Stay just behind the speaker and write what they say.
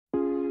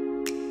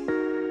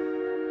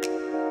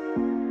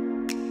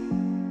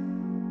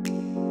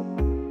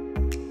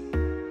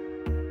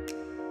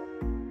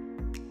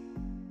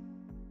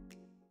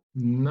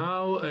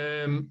Now,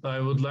 I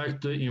would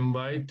like to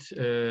invite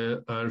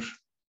our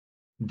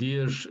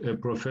dear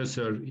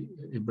Professor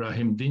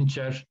İbrahim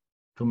Dinçer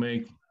to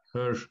make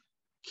her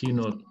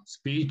keynote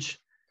speech.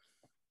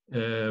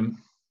 And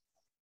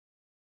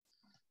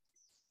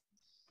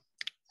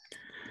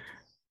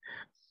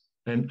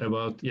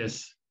about,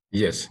 yes.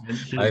 Yes, and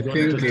she's I going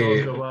think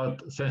to talk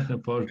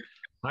about for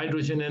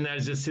hydrogen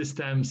energy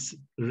systems,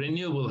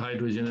 renewable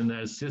hydrogen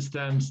energy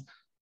systems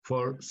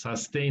for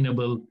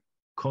sustainable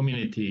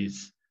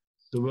communities.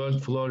 The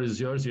word floor is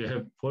yours. You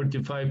have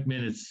 45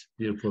 minutes,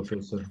 dear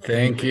Professor.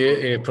 Thank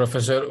you,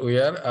 Professor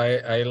Uyar.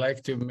 I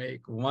like to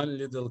make one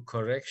little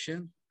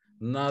correction,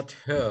 not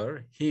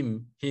her,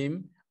 him,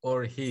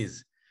 or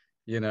his,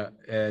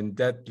 and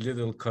that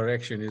little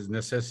correction is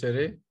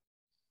necessary.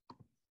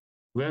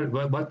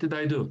 What did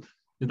I do?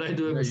 Did I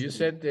do a mistake? You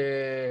said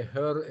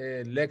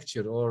her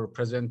lecture or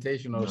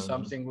presentation or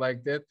something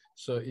like that,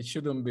 so it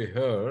shouldn't be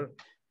her.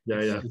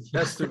 Yeah. It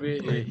has to be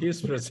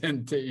his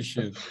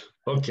presentation.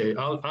 Okay,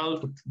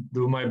 I'll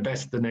do my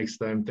best the next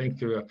time. Thank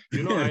you.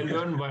 I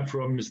learn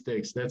from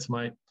mistakes. That's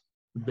my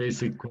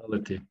basic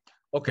quality.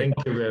 Okay.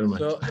 Thank you very much.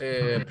 So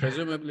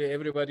presumably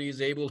everybody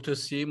is able to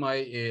see my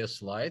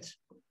slides.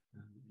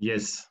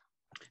 Yes.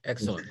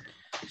 Excellent.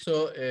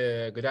 So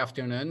good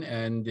afternoon,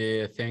 and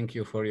thank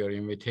you for your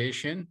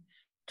invitation.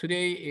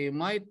 Today,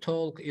 my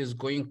talk is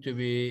going to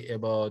be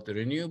about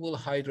renewable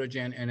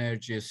hydrogen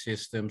energy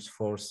systems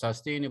for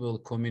sustainable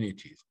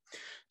communities.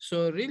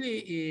 So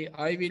really,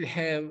 I will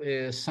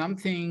have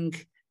something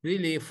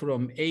really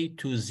from A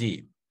to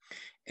Z.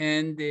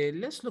 And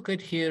let's look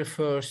at here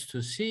first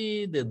to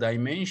see the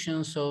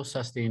dimensions of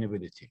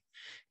sustainability.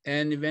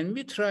 And when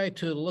we try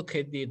to look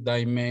at the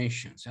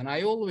dimensions, and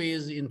I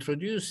always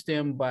introduce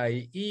them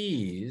by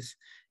E's,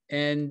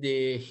 and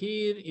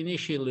here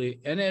initially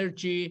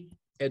energy,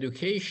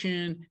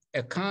 education,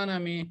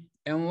 economy,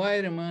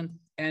 environment,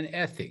 and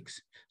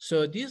ethics.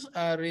 So these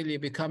are really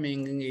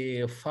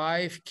becoming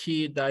 5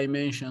 key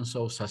dimensions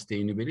of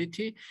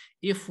sustainability.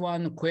 If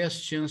one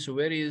questions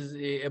where is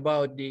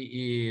about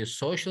the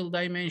social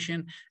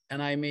dimension,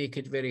 and I make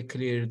it very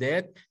clear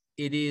that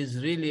it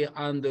is really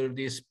under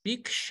this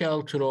big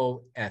shelter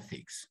of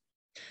ethics.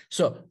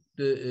 So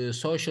the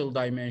social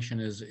dimension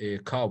is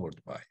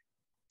covered by.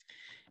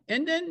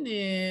 And then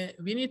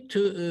we need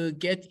to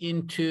get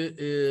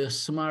into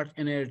smart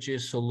energy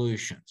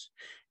solutions.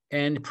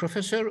 And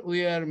Professor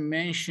Uyar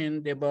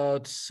mentioned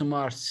about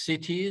smart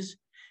cities,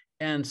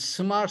 and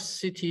smart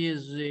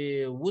cities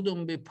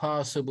wouldn't be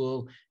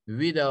possible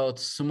without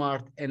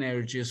smart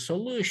energy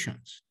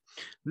solutions.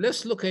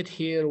 Let's look at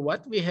here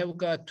what we have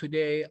got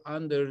today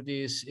under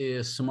this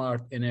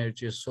smart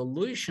energy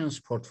solutions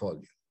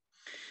portfolio.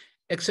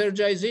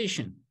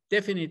 Exergization,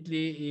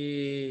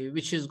 definitely,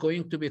 which is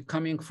going to be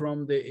coming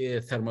from the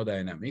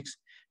thermodynamics,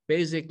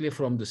 basically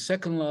from the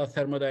second law of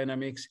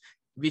thermodynamics,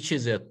 which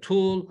is a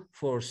tool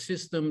for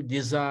system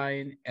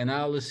design,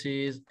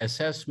 analysis,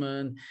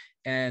 assessment,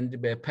 and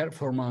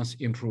performance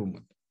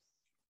improvement.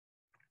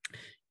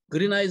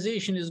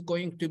 Greenization is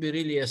going to be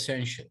really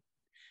essential.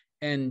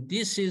 And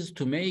this is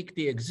to make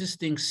the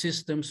existing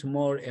systems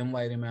more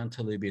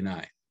environmentally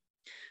benign.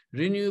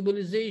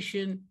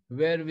 Renewabilization,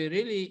 where we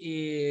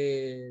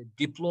really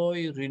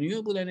deploy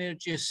renewable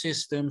energy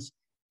systems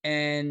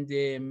and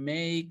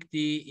make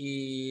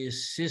the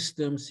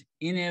systems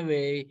in a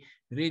way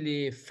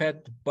really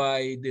fed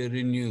by the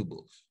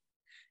renewables,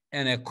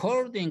 and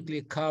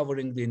accordingly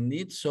covering the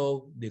needs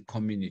of the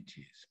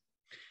communities.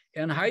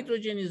 And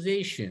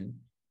hydrogenization,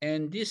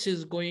 and this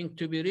is going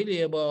to be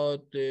really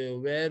about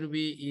where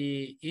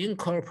we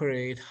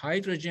incorporate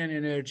hydrogen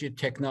energy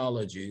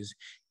technologies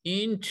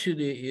into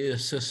the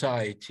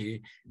society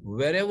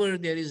wherever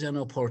there is an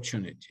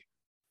opportunity.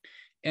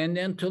 And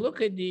then to look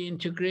at the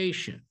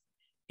integration.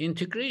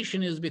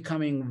 Integration is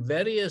becoming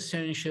very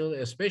essential,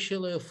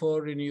 especially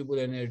for renewable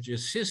energy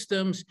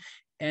systems,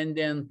 and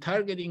then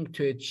targeting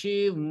to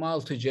achieve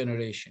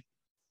multi-generation.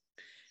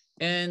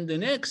 And the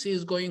next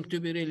is going to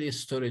be really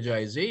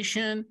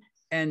storageization,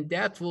 and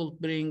that will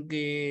bring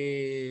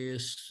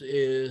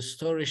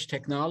storage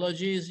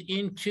technologies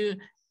into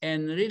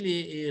and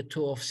really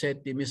to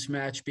offset the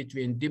mismatch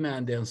between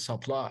demand and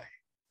supply.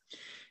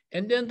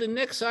 And then the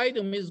next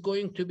item is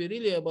going to be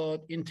really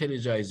about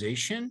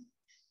intelligization.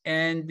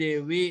 And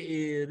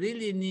we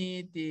really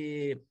need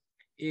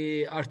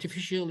the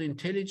artificial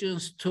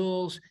intelligence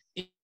tools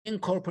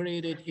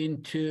incorporated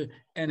into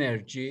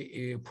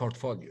energy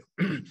portfolio.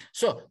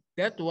 So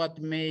that's what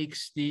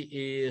makes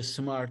the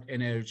smart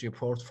energy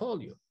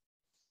portfolio.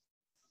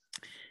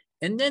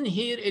 And then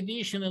here,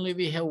 additionally,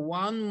 we have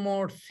one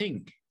more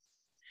thing.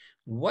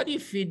 What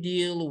if we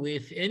deal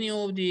with any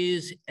of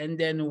these, and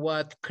then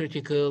what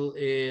critical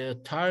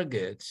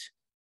targets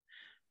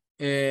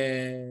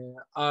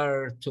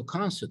are to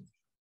consider?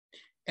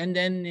 And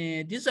then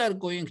these are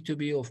going to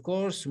be, of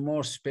course,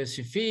 more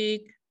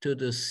specific to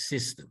the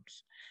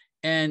systems.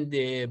 And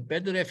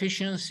better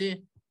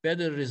efficiency,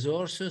 better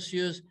resources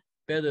use,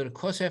 better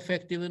cost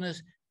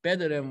effectiveness,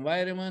 better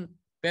environment,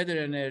 better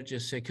energy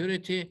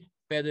security,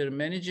 better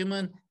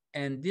management,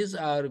 and these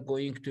are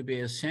going to be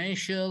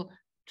essential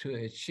to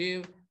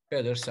achieve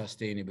better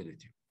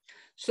sustainability.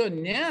 So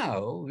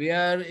now we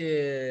are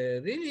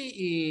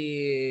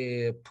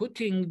really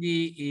putting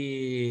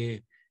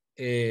the,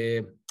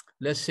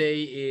 let's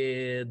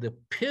say, the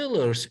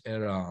pillars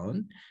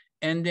around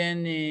and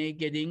then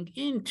getting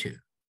into.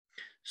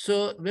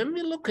 So when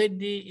we look at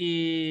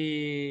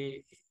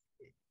the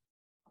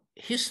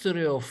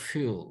history of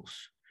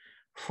fuels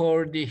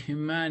for the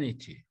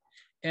humanity,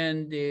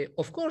 and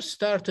of course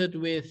started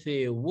with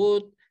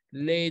wood,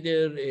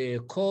 later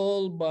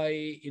coal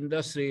by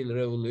industrial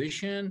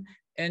revolution,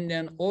 and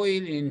then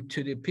oil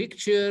into the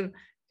picture,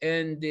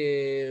 and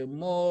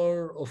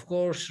more, of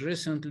course,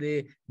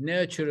 recently,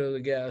 natural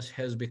gas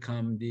has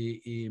become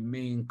the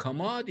main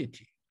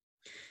commodity.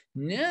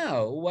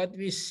 Now, what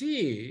we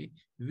see,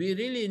 we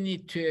really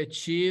need to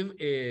achieve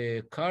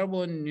a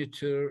carbon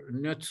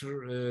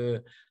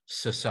neutral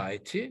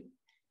society,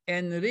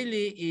 and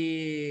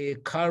really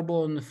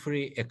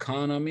carbon-free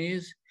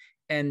economies,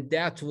 and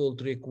that will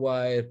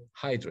require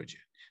hydrogen.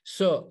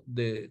 So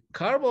the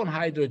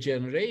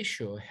carbon-hydrogen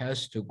ratio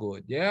has to go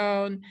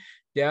down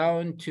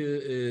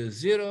to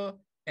 0,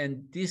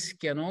 and this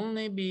can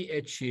only be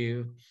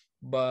achieved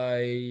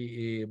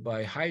by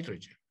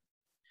hydrogen.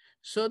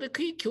 So the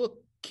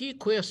key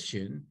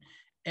question,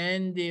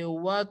 and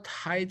what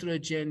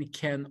hydrogen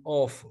can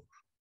offer.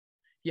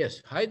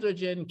 Yes,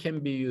 hydrogen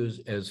can be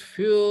used as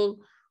fuel,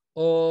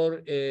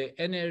 or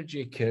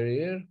energy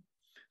carrier,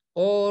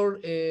 or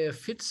a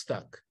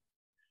feedstock.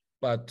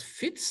 But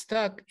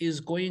feedstock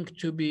is going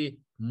to be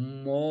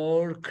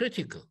more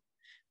critical.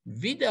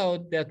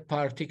 Without that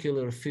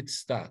particular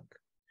feedstock,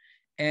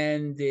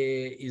 and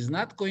is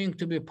not going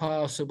to be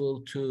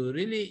possible to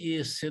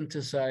really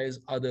synthesize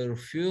other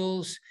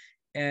fuels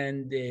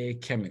and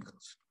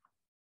chemicals.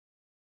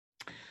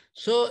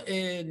 So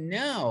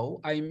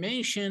now I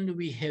mentioned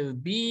we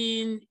have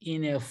been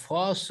in a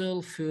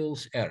fossil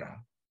fuels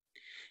era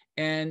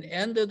and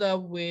ended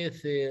up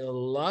with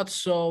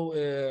lots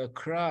of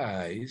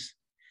cries.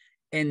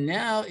 And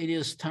now it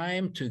is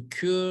time to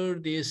cure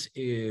this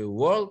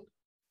world,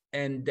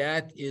 and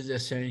that is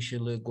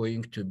essentially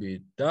going to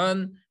be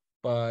done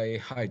by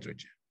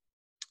hydrogen.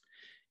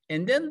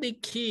 And then the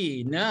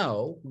key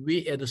now,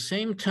 we at the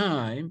same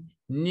time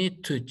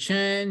need to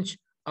change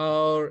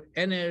our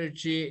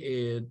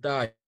energy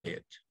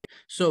diet.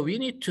 So we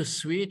need to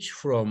switch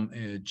from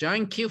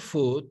junky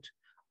food,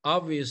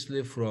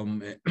 obviously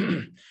from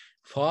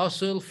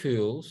fossil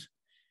fuels,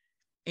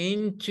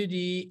 into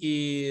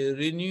the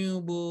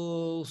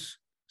renewables.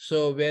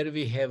 So where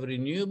we have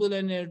renewable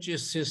energy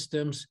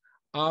systems,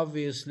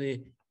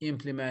 obviously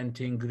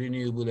implementing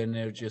renewable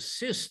energy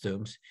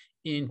systems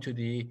into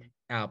the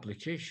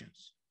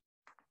applications.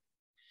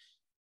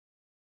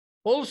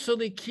 Also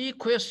the key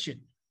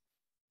question,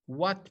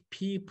 what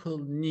people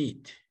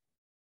need,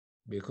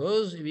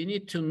 because we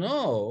need to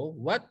know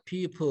what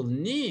people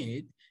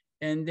need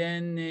and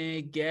then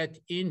get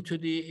into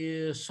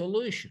the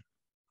solution.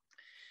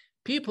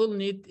 People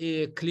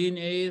need clean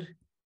air,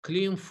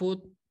 clean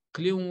food,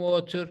 clean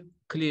water,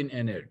 clean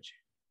energy.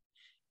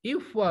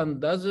 If one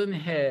doesn't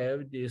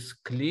have this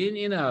clean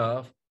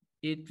enough,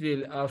 it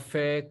will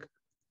affect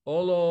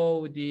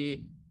all of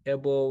the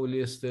above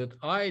listed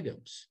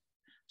items.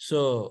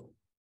 So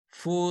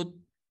food,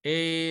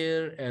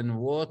 air, and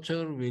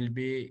water will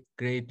be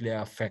greatly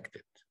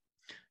affected.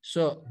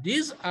 So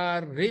these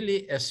are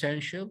really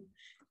essential,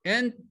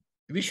 and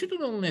we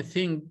shouldn't only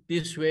think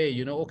this way,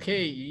 you know,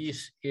 okay,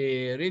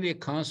 really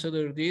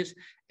consider this,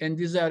 and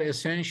these are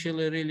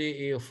essentially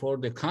really for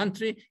the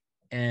country.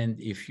 And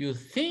if you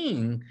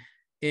think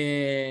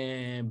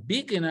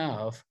big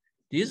enough,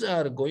 these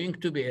are going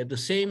to be at the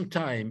same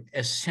time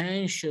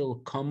essential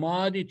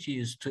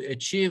commodities to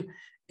achieve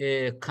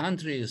a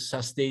country's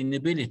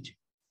sustainability.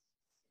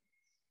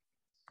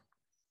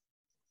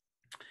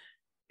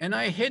 And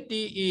I had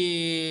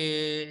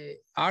the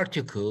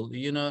article,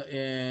 you know,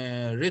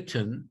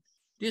 written.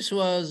 This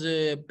was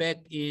back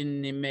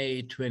in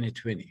May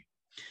 2020.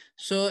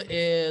 So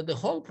the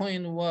whole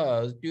point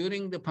was,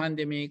 during the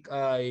pandemic,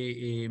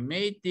 I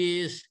made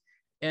this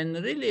and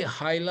really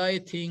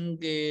highlighting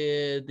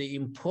the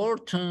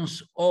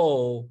importance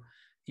of,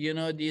 you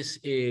know, this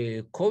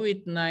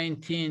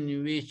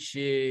COVID-19, which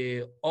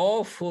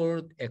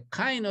offered a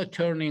kind of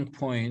turning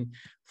point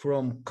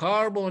from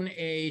carbon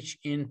age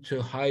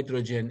into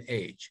hydrogen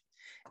age,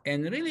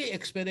 and really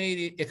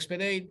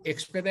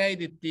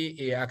expedited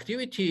the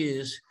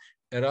activities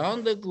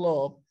around the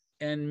globe,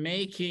 and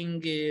making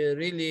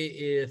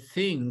really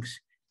things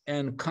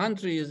and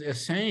countries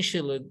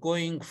essentially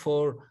going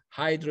for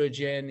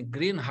hydrogen,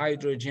 green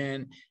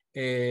hydrogen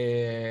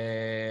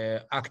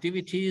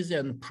activities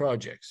and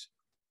projects.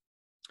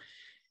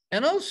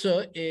 And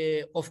also,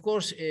 of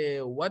course,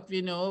 what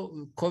we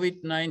know,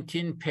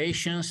 COVID-19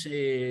 patients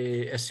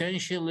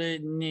essentially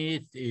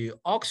need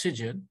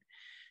oxygen.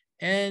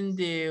 And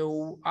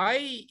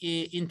I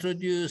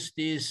introduced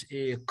this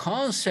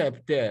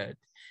concept that,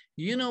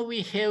 you know,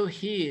 we have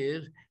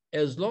here,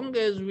 as long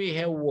as we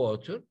have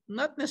water,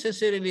 not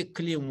necessarily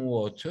clean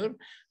water,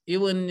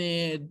 even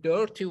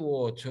dirty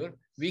water,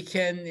 we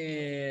can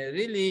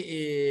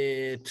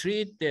really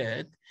treat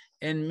that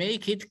and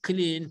make it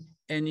clean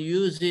and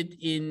use it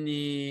in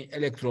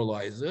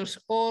electrolyzers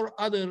or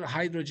other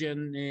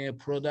hydrogen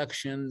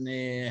production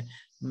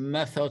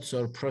methods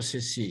or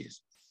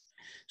processes.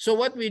 So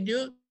what we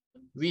do,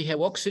 we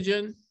have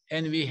oxygen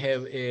and we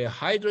have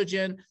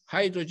hydrogen.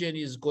 Hydrogen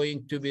is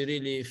going to be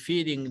really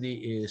feeding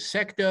the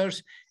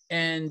sectors,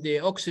 and the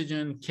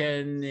oxygen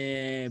can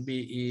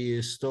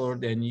be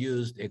stored and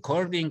used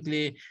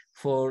accordingly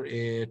for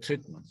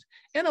treatments.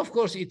 And of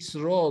course, its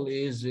role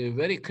is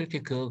very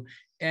critical.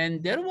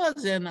 And there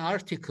was an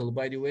article,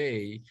 by the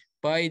way,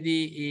 by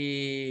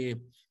the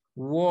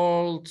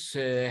World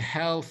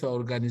Health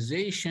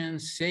Organization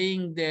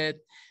saying that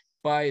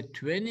by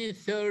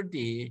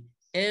 2030,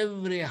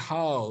 every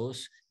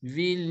house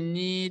will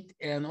need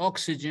an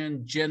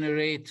oxygen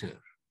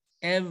generator.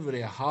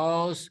 Every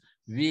house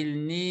will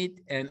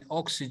need an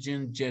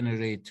oxygen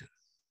generator.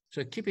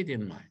 So keep it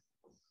in mind.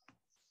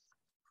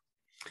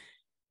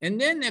 And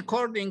then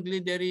accordingly,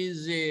 there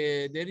is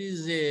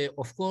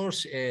of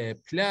course, a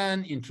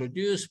plan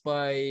introduced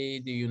by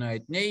the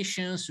United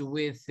Nations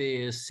with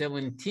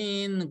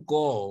 17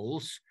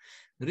 goals,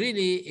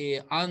 really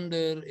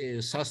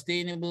under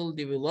sustainable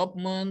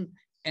development.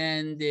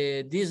 And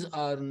these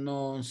are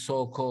known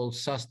so-called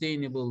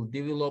sustainable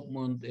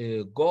development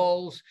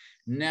goals.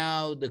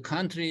 Now the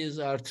countries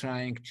are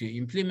trying to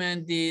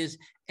implement these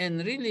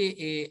and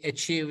really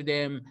achieve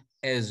them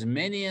as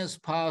many as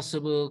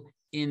possible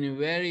in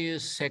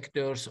various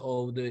sectors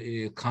of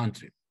the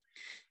country.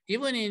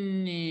 Even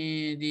in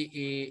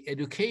the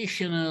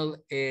educational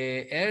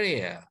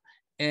area,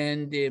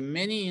 and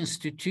many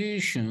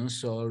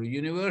institutions or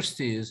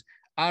universities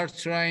are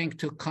trying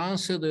to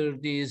consider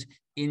these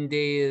in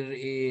their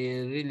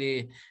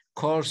really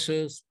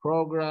courses,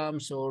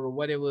 programs, or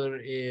whatever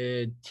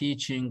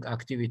teaching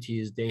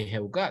activities they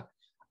have got.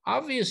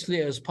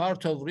 Obviously, as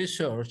part of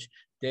research,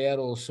 they are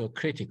also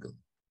critical.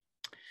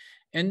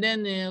 And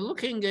then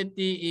looking at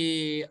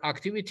the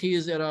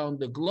activities around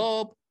the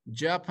globe,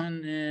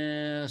 Japan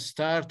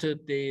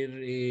started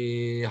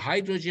their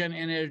hydrogen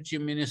energy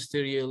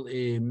ministerial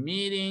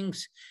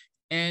meetings,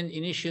 and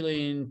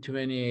initially in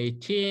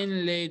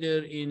 2018,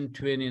 later in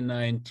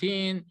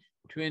 2019,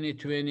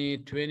 2020,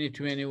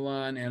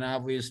 2021, and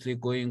obviously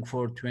going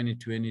for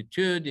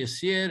 2022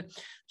 this year.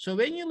 So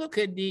when you look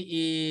at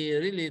the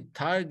really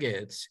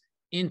targets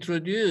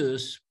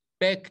introduced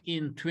back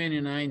in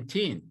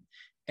 2019,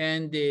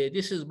 and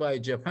this is by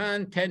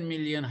Japan, 10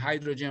 million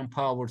hydrogen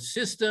powered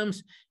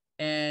systems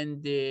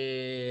and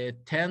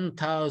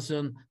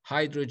 10,000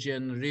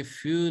 hydrogen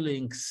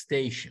refueling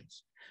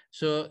stations.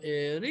 So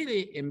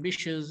really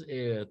ambitious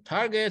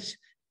targets,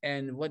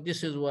 and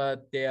this is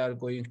what they are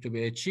going to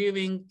be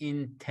achieving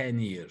in 10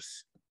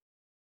 years.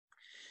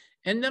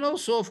 And then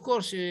also, of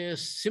course,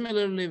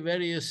 similarly,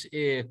 various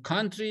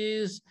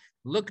countries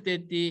looked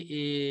at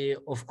the,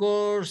 of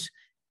course,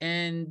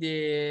 and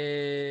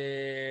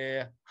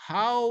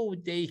how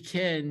they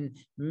can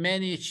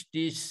manage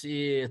this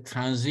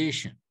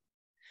transition.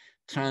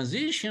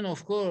 Transition,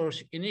 of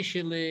course,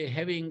 initially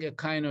having a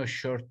kind of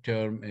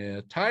short-term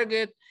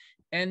target,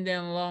 and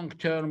then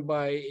long-term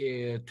by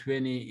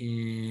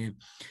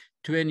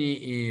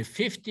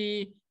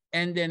 2050.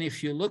 And then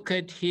if you look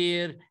at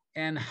here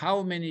and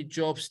how many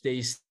jobs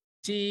they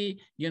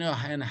see,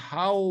 and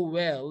how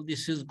well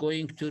this is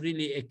going to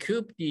really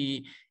equip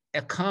the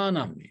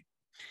economy,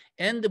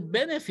 and the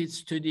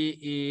benefits to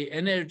the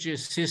energy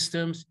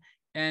systems,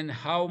 and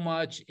how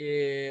much,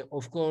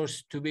 of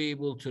course, to be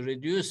able to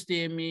reduce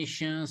the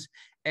emissions,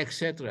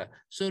 etc.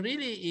 So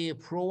really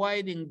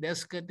providing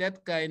that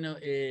kind of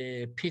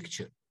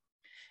picture.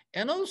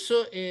 And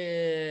also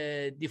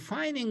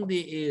defining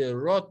the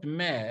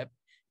roadmap,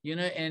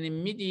 an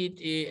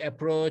immediate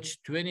approach,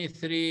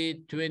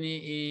 23,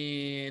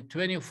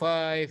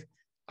 25,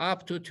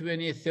 up to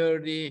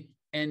 2030,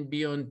 and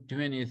beyond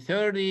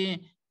 2030,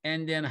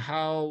 and then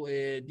how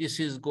this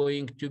is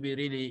going to be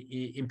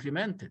really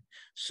implemented.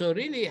 So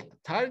really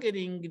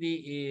targeting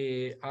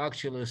the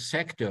actual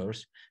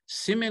sectors.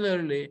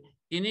 Similarly,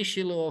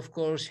 initially, of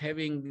course,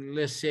 having,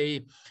 let's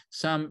say,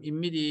 some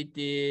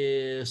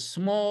immediate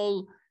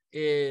small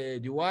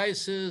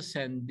devices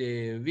and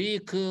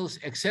vehicles,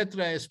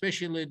 etc.,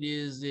 especially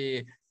these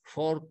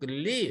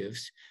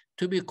forklifts,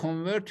 to be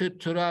converted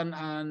to run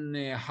on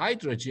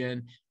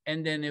hydrogen,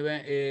 and then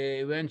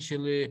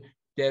eventually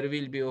there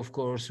will be, of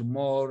course,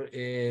 more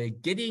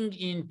getting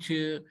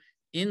into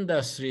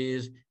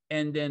industries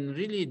and then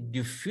really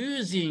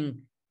diffusing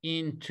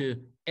into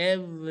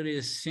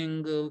every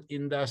single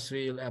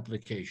industrial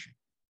application.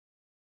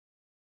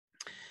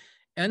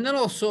 And then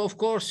also, of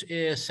course,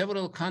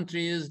 several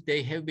countries,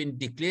 they have been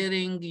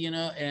declaring,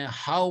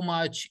 how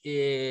much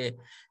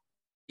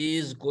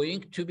is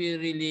going to be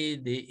really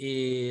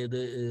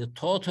the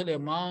total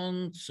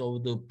amounts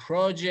of the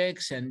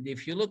projects. And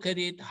if you look at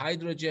it,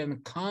 Hydrogen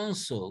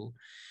Council,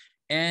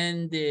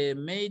 and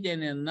made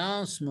an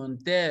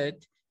announcement that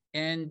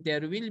and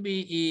there will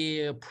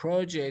be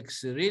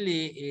projects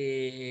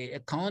really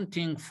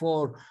accounting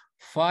for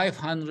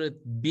 $500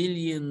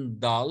 billion.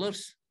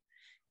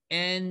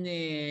 And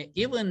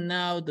even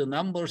now, the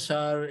numbers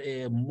are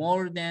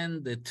more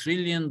than the $1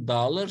 trillion.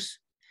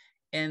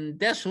 And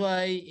that's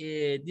why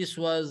this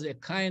was a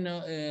kind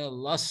of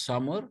last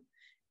summer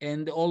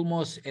and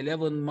almost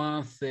 11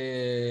 months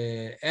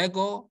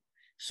ago.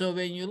 So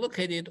when you look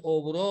at it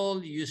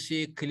overall, you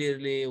see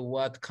clearly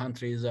what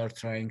countries are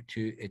trying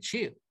to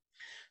achieve.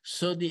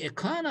 So the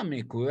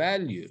economic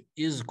value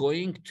is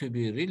going to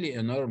be really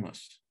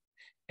enormous.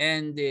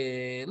 And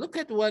look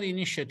at one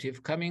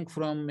initiative coming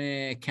from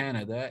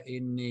Canada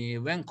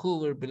in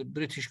Vancouver,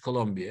 British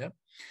Columbia.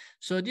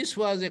 So this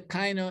was a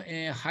kind of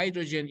a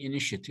hydrogen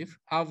initiative,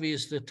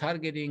 obviously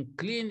targeting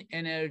clean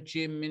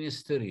energy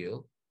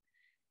ministerial.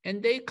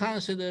 And they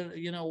consider,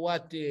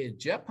 what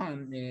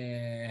Japan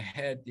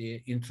had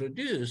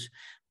introduced,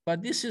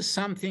 but this is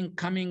something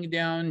coming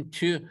down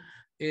to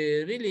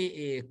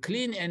really a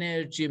clean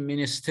energy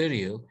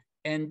ministerial.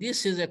 And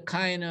this is a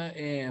kind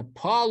of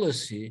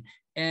policy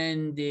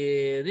and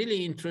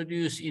really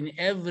introduced in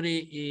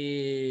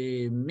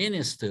every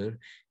minister,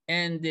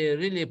 and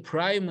really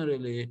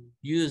primarily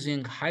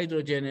using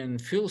hydrogen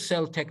and fuel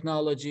cell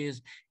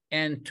technologies,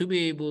 and to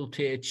be able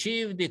to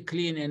achieve the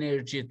clean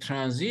energy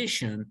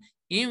transition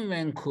in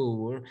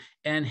Vancouver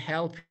and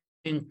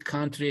helping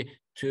country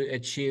to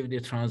achieve the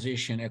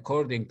transition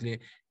accordingly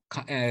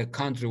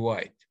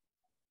countrywide.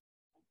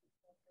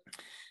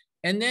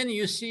 And then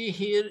you see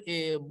here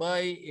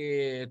by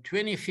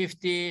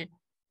 2050,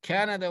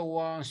 Canada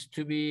wants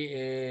to be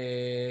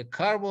a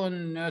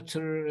carbon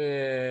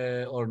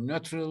neutral or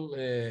neutral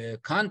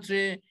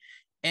country.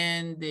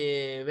 And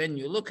when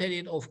you look at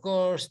it, of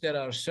course, there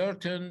are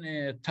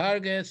certain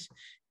targets,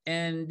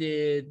 and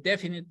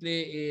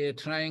definitely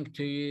trying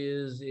to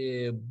use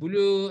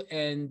blue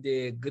and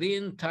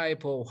green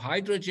type of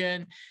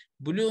hydrogen.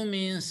 Blue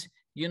means,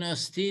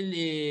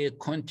 still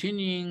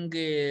continuing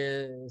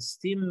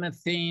steam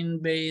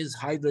methane-based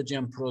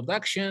hydrogen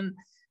production,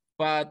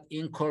 but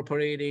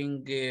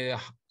incorporating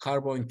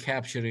carbon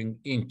capturing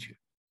into.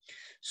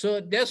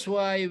 So that's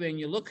why when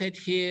you look at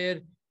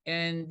here,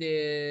 and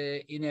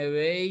in a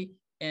way,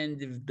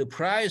 and the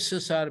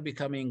prices are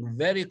becoming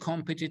very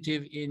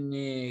competitive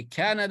in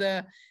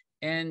Canada,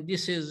 and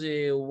this is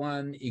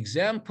one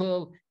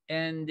example.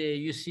 And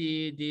you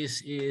see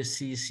this is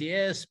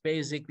CCS,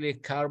 basically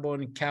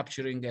carbon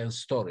capturing and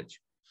storage.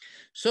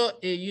 So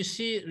you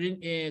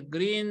see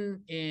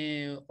green,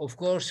 of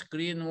course,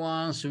 green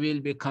ones will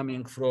be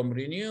coming from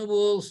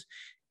renewables,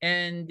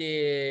 and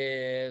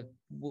this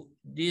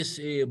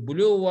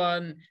blue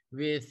one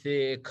with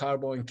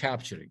carbon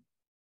capturing.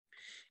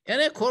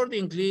 And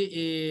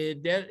accordingly,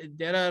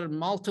 there are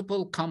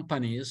multiple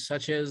companies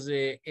such as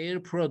Air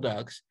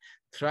Products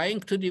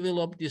trying to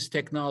develop this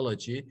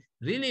technology,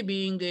 really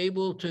being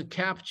able to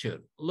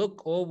capture,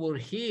 look over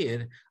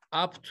here,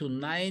 up to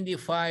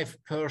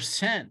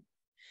 95%.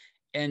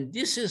 And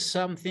this is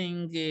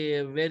something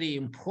very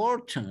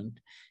important.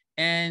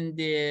 And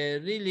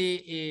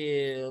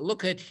really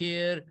look at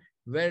here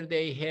where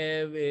they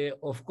have,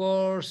 of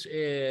course,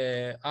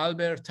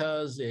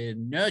 Alberta's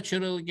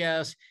natural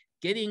gas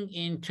getting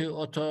into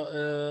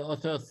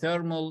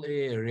autothermal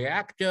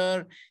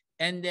reactor,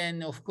 and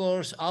then, of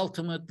course,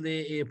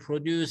 ultimately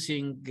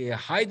producing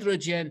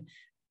hydrogen,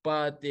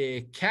 but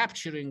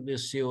capturing the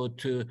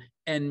CO2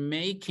 and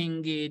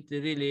making it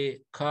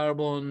really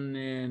carbon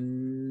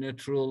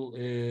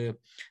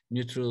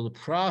neutral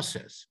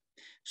process.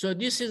 So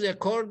this is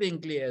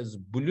accordingly as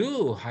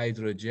blue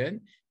hydrogen,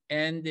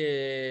 and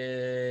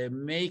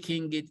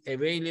making it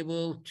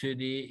available to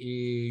the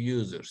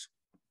users.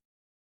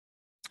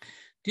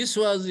 This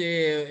was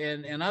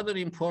another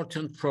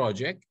important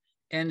project,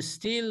 and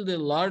still the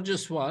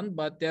largest one,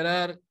 but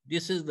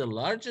this is the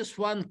largest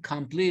one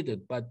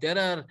completed, but there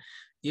are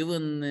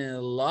even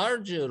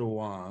larger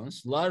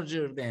ones,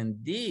 larger than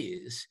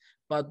this,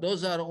 but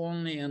those are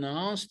only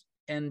announced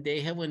and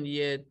they haven't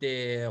yet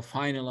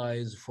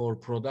finalized for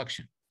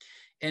production.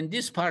 And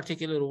this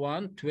particular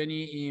one,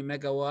 20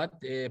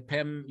 megawatt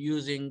PEM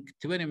using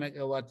 20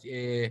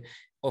 megawatt,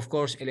 of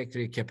course,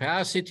 electric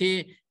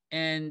capacity,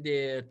 and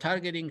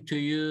targeting to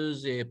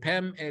use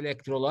PEM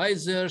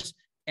electrolyzers,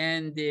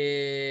 and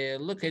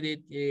look at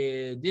it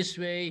this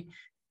way.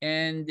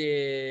 And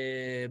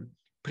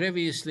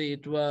previously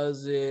it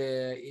was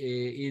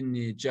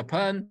in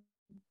Japan,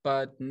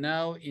 but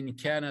now in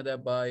Canada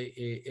by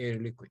Air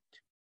Liquide.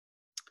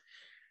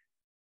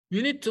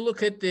 You need to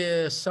look at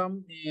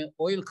some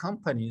oil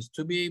companies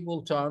to be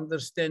able to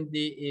understand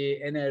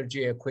the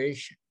energy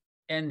equation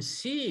and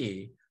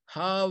see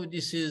how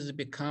this is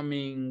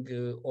becoming,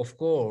 of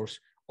course,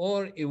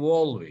 or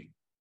evolving.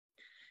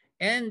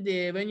 And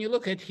when you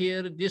look at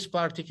here, this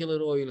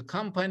particular oil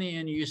company,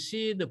 and you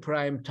see the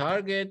prime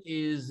target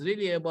is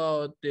really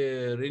about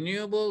the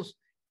renewables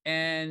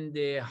and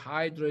the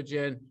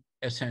hydrogen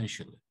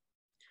essentially.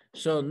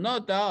 So no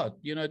doubt,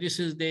 this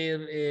is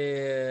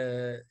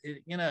their,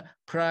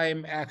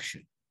 prime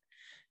action.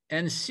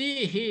 And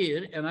see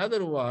here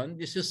another one.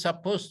 This is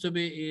supposed to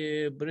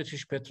be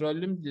British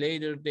Petroleum.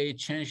 Later they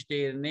changed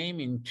their name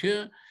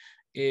into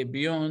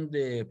Beyond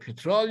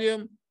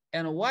Petroleum.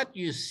 And what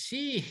you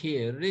see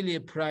here, really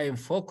prime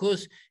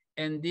focus,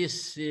 and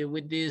this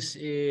with this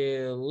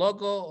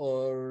logo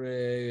or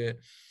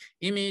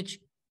image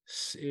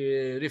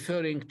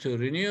referring to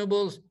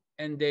renewables,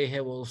 and they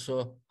have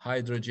also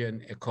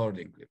hydrogen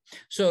accordingly.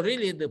 So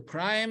really the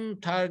prime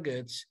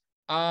targets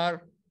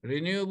are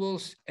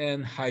renewables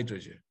and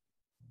hydrogen.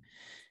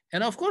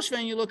 And of course,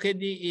 when you look at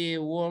the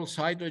world's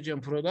hydrogen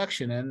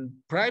production, and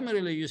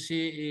primarily you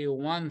see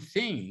one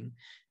thing,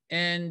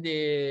 and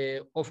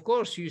of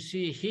course you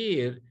see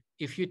here,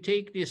 if you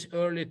take this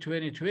early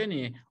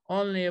 2020,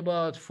 only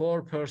about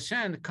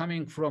 4%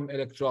 coming from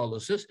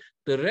electrolysis,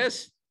 the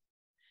rest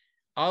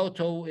out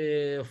of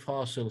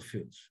fossil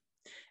fuels.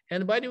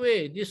 And by the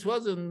way, this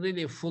wasn't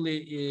really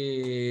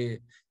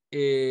fully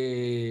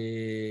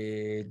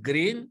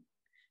green.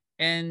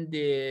 And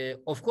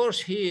of course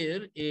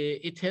here,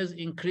 it has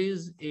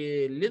increased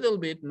a little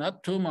bit,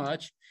 not too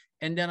much.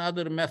 And then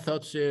other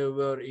methods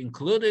were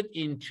included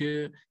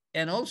into.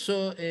 And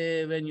also,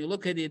 when you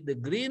look at it, the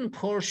green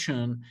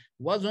portion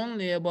was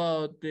only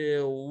about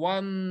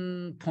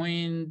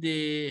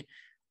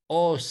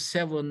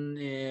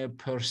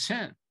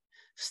 1.07%.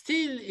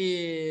 Still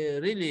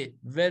really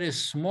very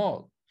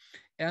small.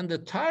 And the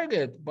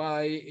target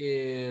by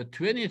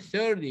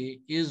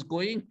 2030 is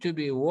going to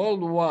be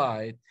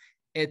worldwide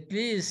at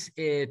least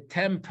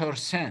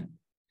 10%.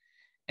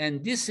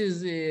 And this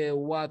is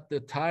what the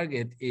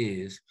target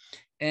is.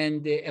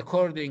 And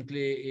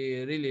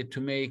accordingly, really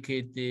to make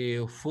it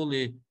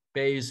fully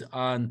based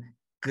on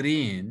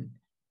green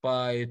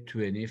by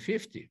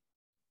 2050.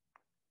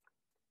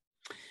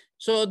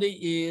 So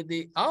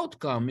the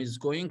outcome is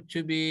going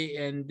to be,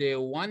 and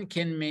one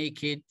can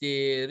make it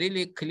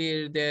really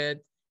clear that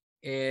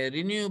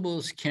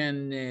renewables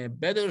can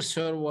better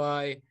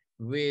survive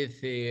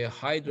with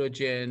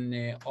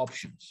hydrogen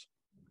options.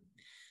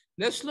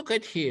 Let's look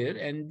at here,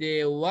 and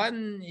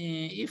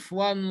if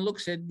one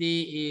looks at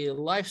the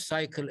life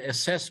cycle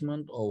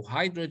assessment of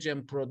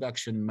hydrogen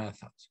production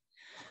methods.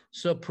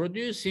 So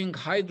producing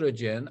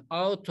hydrogen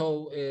out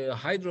of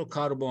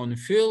hydrocarbon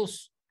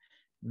fuels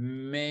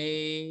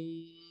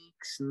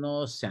makes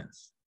no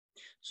sense.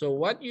 So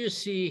what you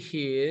see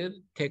here,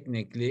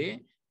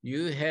 technically,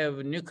 you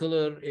have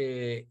nuclear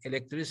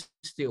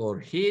electricity or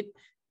heat,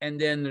 and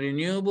then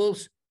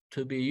renewables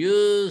to be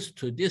used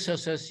to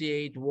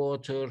disassociate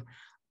water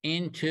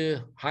into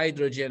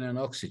hydrogen and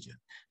oxygen.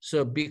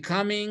 So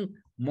becoming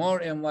more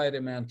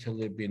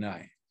environmentally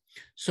benign.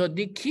 So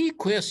the key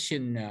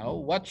question now,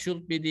 what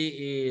should be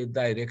the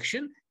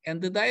direction?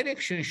 And the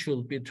direction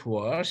should be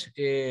towards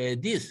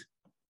this.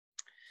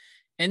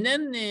 And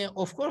then,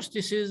 of course,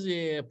 this is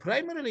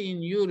primarily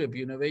in Europe.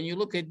 You know, when you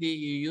look at the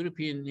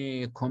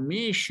European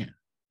Commission,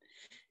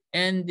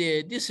 and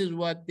this is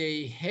what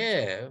they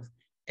have,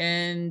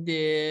 and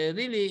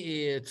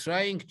really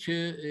trying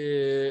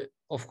to,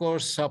 of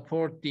course,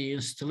 support the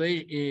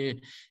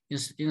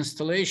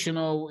installation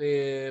of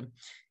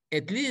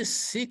at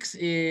least 6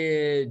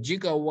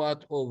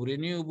 gigawatt of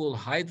renewable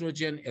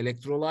hydrogen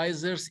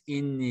electrolyzers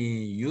in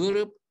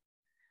Europe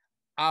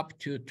up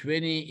to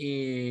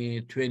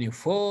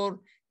 2024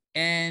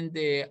 and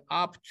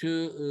up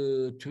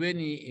to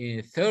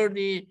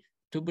 2030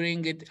 to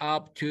bring it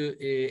up to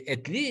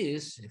at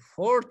least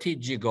 40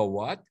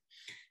 gigawatt.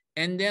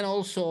 And then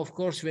also, of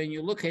course, when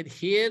you look at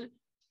here,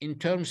 in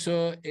terms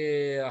of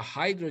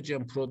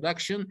hydrogen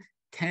production,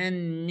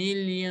 10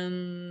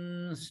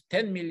 million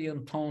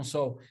tons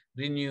of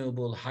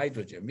renewable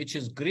hydrogen, which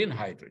is green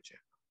hydrogen.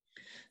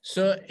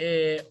 So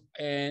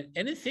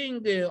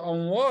anything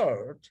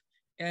onward,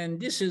 and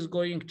this is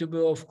going to be,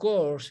 of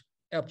course,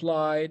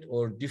 applied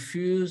or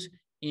diffused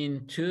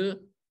into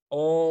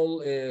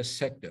all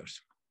sectors.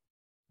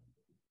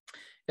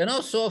 And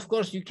also, of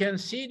course, you can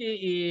see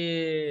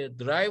the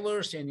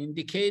drivers and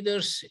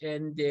indicators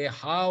and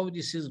how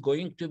this is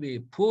going to be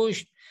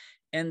pushed.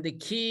 And the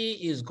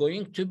key is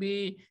going to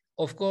be,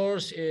 of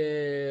course,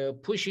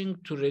 pushing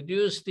to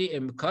reduce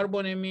the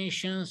carbon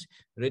emissions,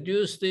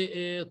 reduce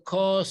the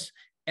costs,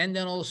 and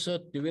then also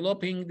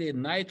developing the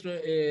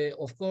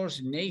of course,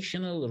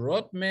 national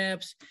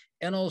roadmaps,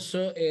 and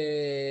also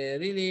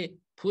really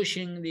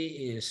pushing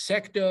the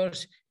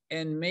sectors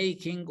and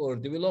making or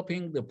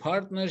developing the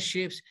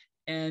partnerships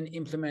and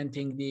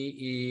implementing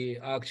the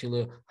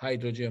actual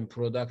hydrogen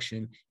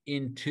production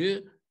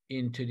into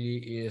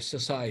the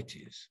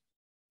societies.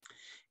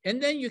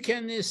 And then you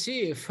can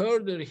see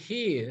further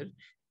here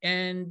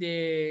and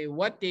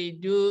what they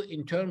do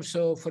in terms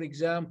of, for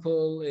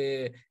example,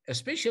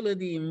 especially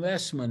the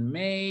investment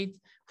made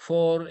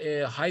for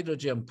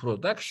hydrogen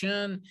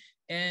production,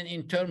 and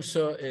in terms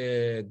of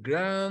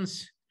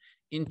grants,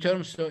 in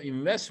terms of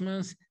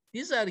investments.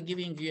 These are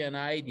giving you an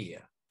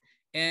idea.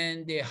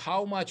 And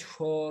how much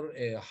for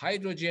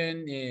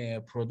hydrogen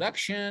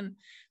production,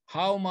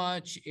 how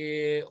much,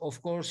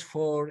 of course,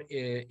 for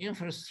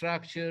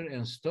infrastructure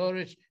and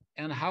storage,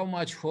 and how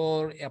much for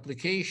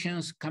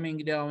applications coming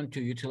down to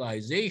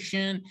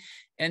utilization.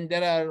 And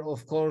there are,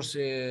 of course,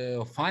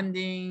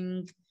 funding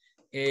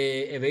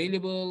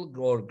available,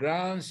 or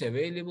grants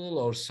available,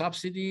 or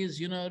subsidies,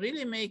 you know,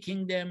 really making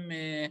them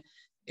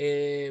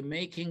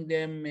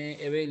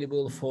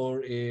available for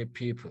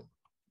people.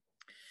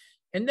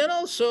 And then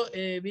also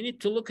we need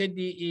to look at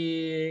the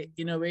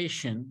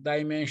innovation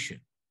dimension.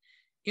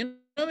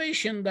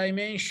 Innovation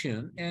dimension,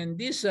 and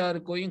these are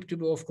going to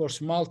be, of course,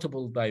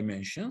 multiple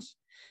dimensions.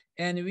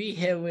 And we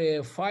have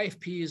 5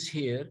 P's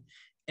here,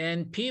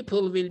 and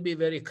people will be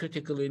very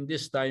critical in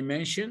this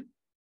dimension.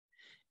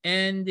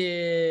 And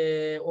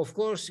of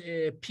course,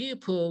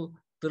 people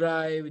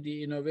drive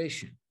the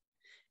innovation.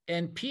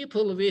 And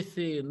people with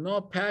no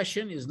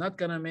passion is not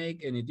going to make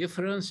any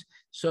difference.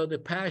 So the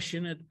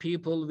passionate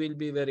people will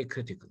be very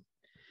critical.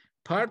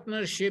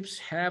 Partnerships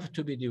have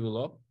to be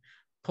developed.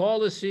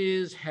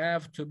 Policies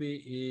have to be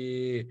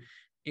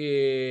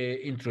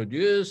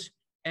introduced,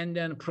 and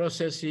then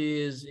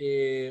processes,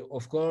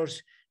 of course,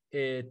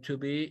 to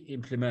be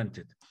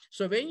implemented.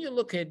 So when you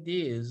look at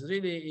these,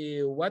 really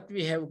what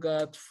we have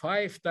got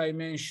 5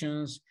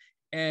 dimensions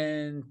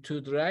and to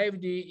drive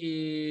the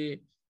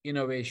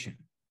innovation,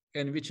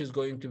 and which is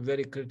going to be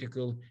very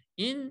critical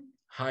in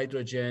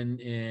hydrogen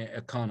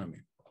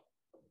economy.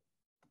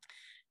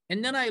 And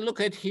then I look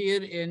at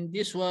here, and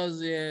this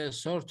was a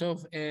sort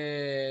of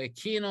a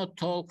keynote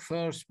talk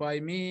first by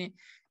me,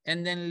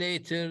 and then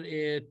later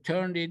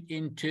turned it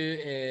into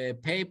a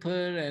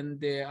paper, and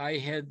I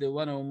had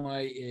one of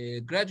my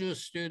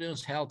graduate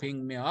students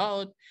helping me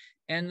out,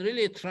 and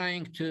really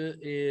trying to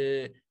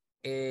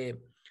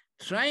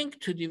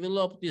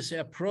develop this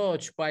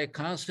approach by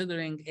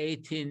considering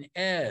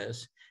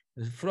 18S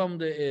from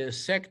the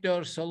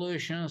sector,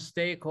 solutions,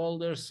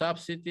 stakeholders,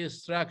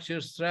 subsidies, structure,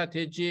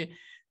 strategy,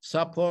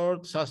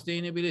 support,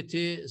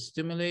 sustainability,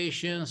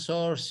 stimulation,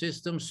 source,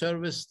 system,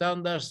 service,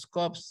 standard,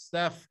 scope,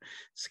 staff,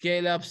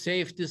 scale up,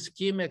 safety,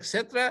 scheme,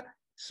 etc.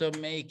 So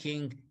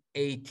making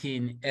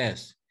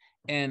 18S.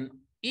 And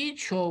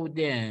each of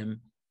them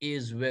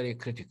is very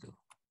critical.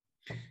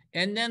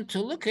 And then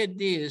to look at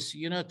this,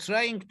 you know,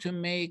 trying to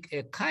make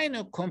a kind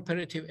of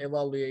comparative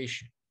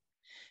evaluation.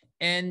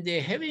 And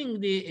having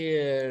the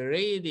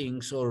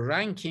ratings or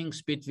rankings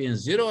between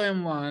 0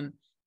 and 1,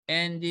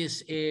 and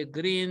this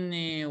green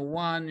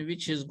one,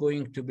 which is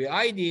going to be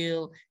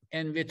ideal,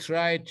 and we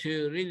try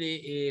to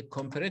really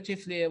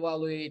comparatively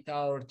evaluate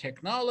our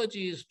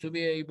technologies to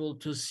be able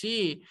to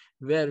see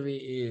where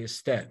we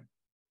stand.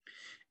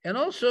 And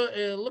also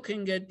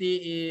looking at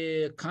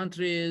the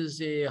country's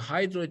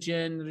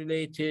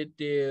hydrogen-related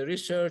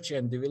research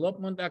and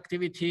development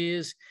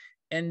activities.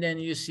 And then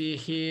you see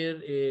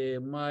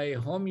here, my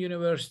home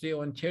university,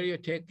 Ontario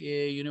Tech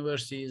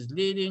University, is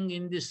leading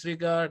in this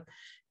regard.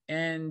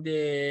 And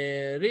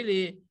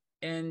really,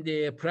 and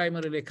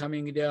primarily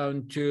coming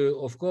down to,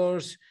 of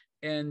course,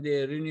 and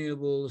the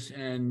renewables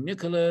and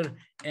nuclear,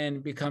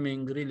 and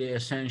becoming really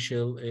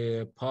essential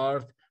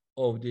part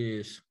of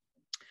this.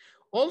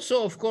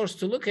 Also, of course,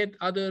 to look at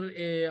other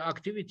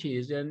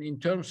activities, and in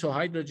terms of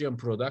hydrogen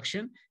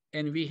production,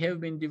 and we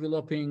have been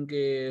developing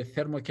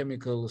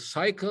thermochemical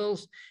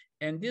cycles,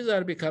 and these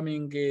are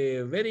becoming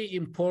very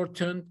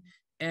important.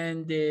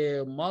 And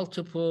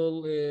multiple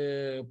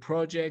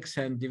projects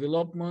and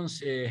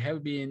developments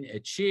have been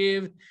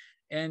achieved,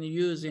 and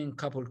using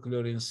copper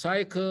chlorine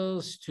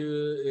cycles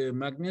to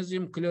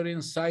magnesium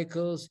chlorine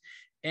cycles,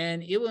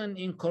 and even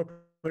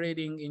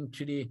incorporating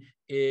into the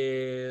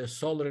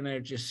solar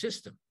energy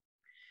system.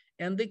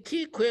 And the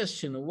key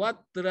question,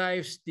 what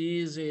drives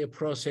these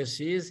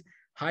processes?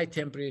 High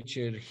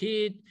temperature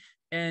heat,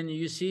 and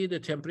you see the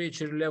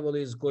temperature level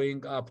is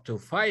going up to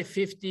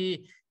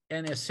 550,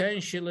 and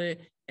essentially,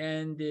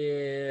 and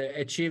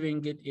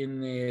achieving it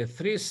in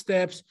 3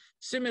 steps.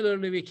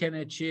 Similarly, we can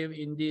achieve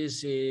in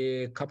this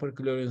copper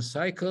chlorine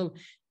cycle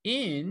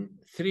in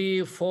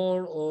 3,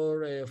 4,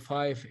 or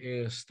 5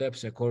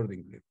 steps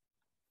accordingly.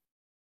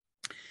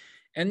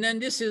 And then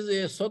this is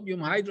a sodium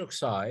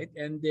hydroxide,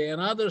 and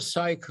another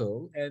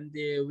cycle, and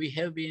we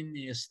have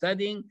been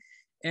studying,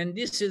 and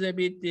this is a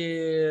bit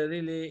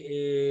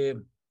really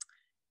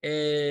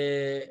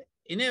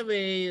in a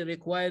way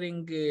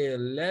requiring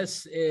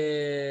less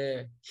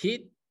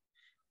heat,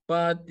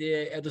 but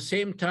at the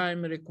same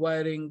time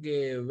requiring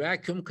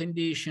vacuum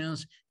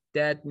conditions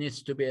that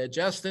needs to be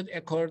adjusted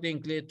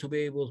accordingly to be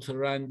able to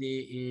run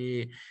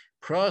the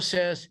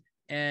process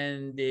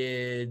and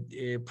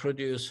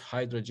produce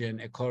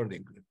hydrogen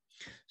accordingly.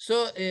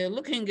 So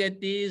looking at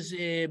these,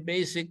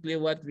 basically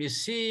what we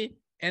see,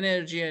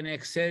 energy and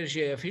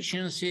exergy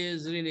efficiency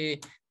is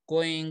really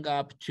going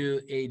up to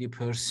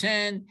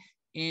 80%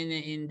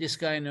 in this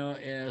kind of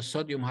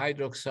sodium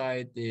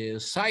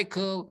hydroxide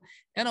cycle.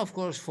 And of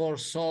course, for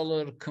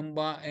solar,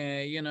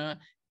 you know,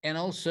 and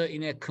also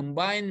in a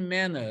combined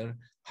manner,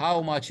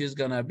 how much is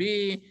gonna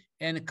be,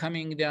 and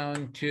coming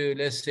down to,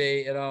 let's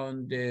say,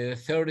 around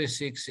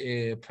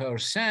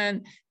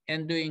 36%,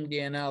 and doing the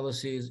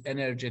analysis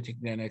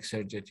energetically and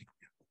exergetically.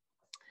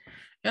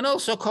 And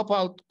also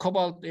cobalt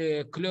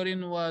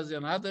chlorine was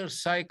another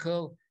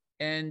cycle,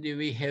 and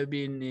we have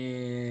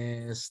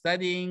been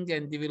studying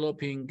and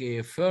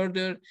developing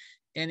further.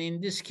 And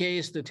in this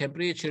case, the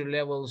temperature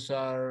levels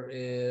are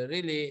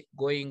really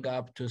going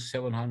up to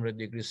 700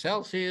 degrees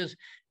Celsius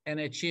and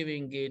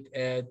achieving it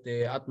at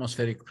the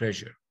atmospheric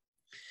pressure.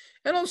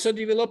 And also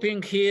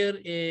developing here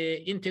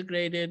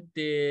integrated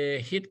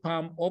heat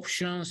pump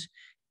options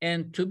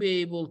and to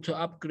be able to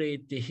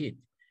upgrade the heat.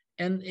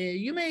 And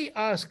you may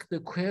ask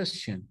the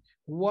question,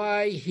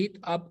 why heat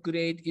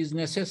upgrade is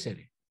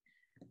necessary?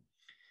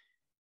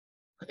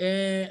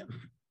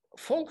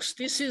 Folks,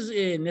 this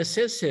is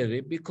necessary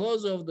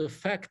because of the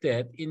fact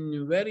that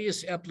in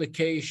various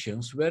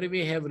applications where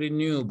we have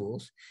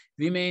renewables,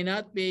 we may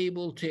not be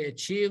able to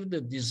achieve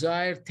the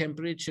desired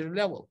temperature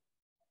level.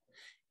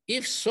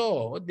 If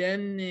so,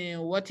 then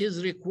what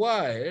is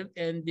required,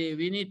 and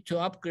we need to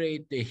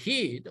upgrade the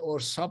heat or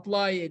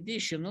supply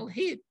additional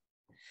heat.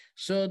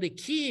 So the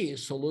key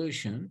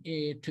solution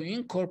is to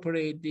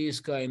incorporate this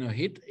kind of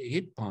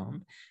heat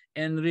pump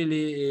and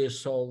really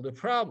solve the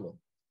problem.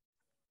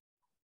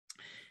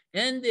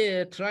 And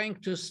trying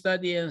to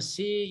study and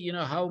see,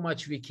 how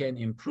much we can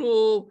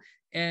improve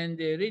and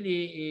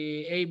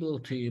really able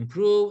to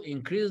improve,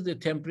 increase the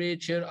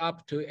temperature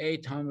up to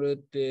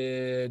 800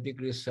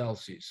 degrees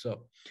Celsius.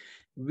 So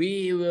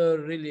we were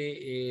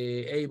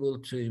really able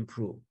to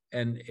improve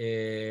and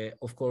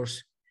of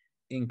course,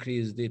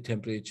 increase the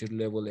temperature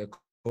level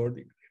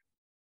accordingly.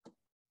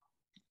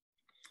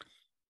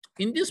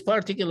 In this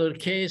particular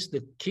case,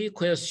 the key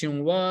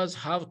question was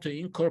how to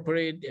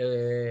incorporate,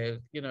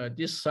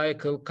 this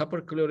cycle,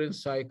 copper chlorine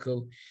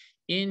cycle,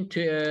 into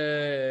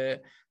a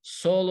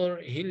solar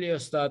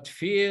heliostat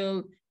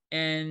field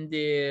and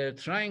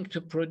trying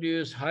to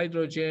produce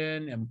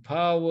hydrogen and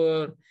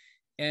power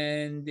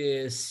and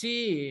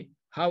see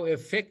how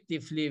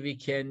effectively we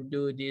can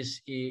do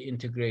this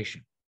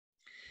integration.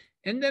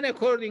 And then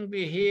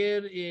accordingly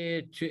here,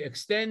 to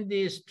extend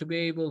this to be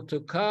able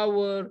to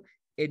cover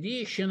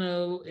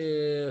additional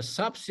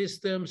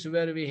subsystems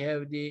where we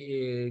have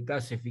the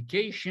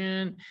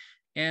gasification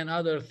and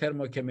other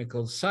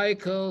thermochemical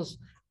cycles,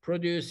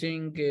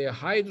 producing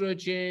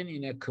hydrogen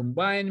in a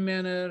combined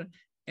manner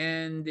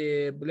and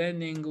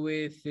blending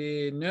with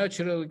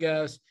natural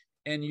gas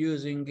and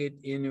using it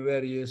in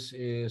various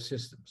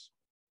systems.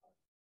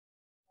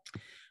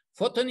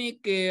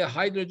 Photonic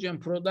hydrogen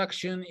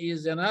production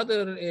is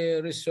another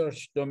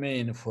research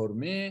domain for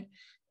me.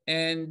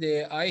 And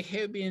I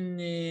have been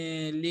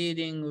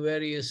leading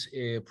various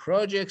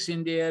projects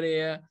in the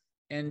area.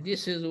 And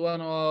this is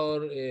one of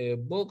our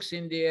books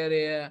in the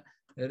area,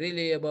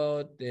 really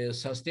about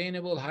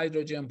sustainable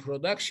hydrogen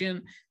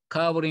production,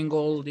 covering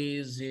all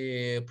these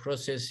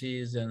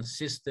processes and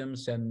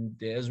systems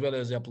and as well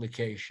as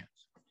applications.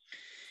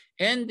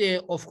 And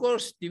of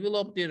course,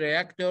 develop the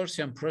reactors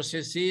and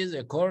processes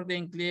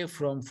accordingly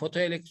from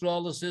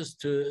photoelectrolysis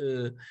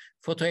to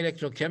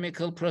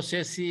photoelectrochemical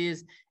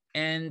processes,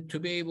 and to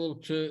be able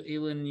to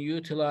even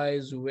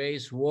utilize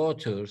waste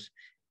waters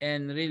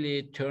and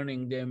really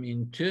turning them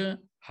into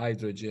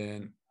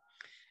hydrogen.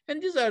 And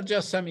these are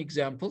just some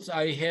examples.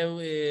 I have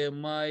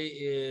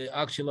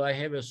actually I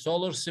have a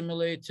solar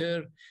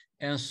simulator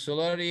and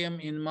solarium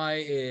in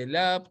my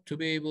lab to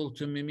be able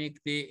to mimic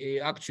the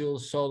actual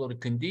solar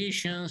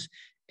conditions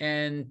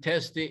and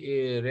test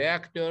the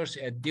reactors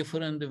at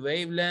different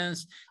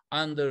wavelengths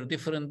under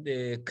different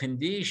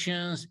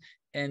conditions.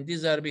 And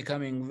these are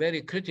becoming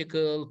very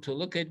critical to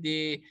look at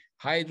the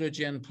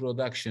hydrogen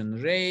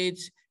production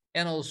rates,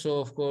 and also,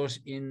 of course,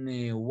 in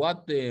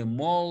what the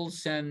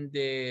moles and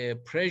the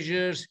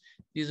pressures.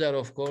 These are,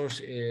 of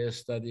course,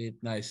 studied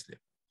nicely.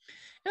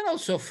 And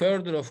also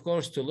further, of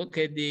course, to look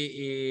at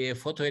the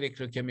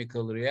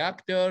photoelectrochemical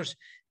reactors.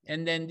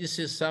 And then this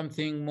is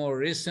something more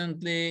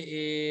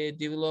recently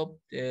developed.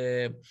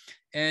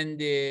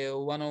 And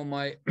one of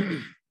my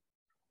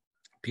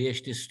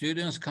PhD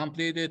students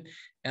completed,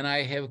 and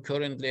I have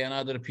currently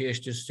another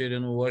PhD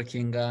student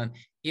working on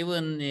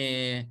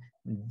even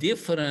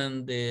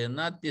different,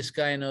 not this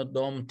kind of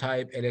dome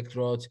type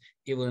electrodes,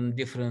 even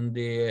different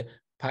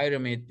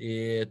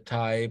pyramid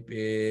type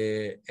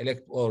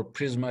or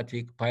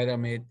prismatic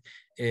pyramid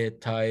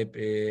type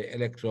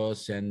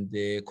electrodes and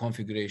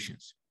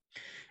configurations.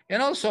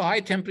 And also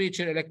high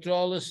temperature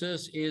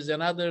electrolysis is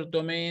another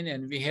domain,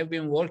 and we have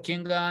been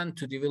working on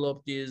to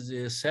develop these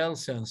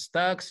cells and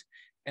stacks,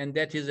 and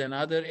that is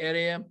another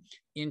area.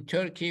 In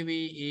Turkey,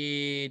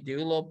 we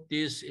developed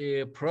this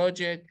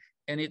project,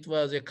 and it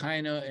was a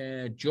kind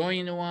of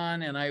joint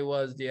one, and I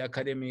was the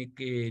academic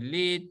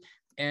lead,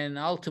 and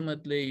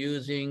ultimately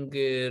using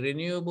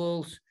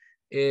renewables,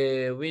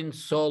 wind,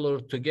 solar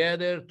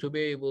together to be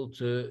able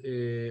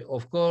to,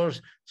 of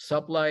course,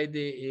 supply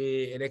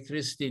the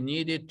electricity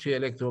needed to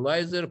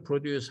electrolyzer,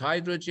 produce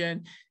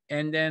hydrogen,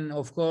 and then,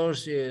 of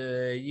course,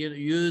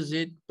 use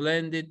it,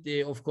 blend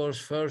it, of course,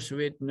 first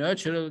with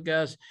natural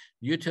gas,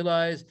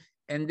 utilize,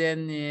 and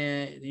then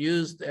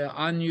use the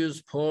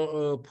unused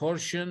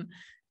portion,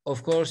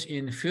 of course,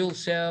 in fuel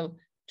cell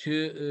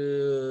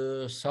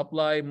to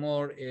supply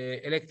more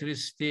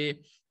electricity,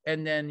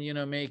 and then,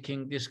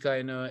 making this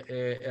kind of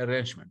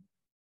arrangement.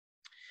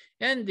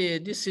 And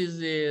this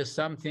is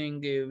something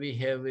we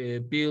have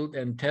built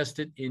and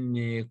tested in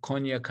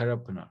Konya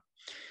Karapınar.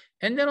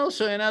 And then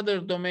also another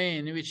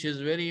domain which is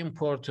very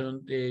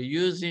important,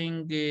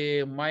 using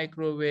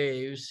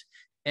microwaves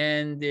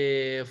and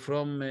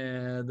from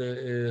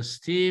the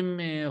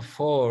steam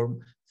form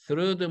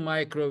through the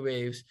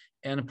microwaves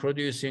and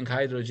producing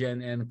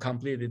hydrogen, and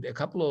completed a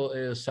couple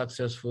of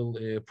successful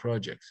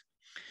projects.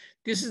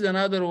 This is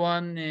another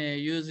one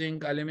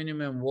using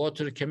aluminum and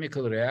water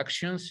chemical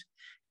reactions,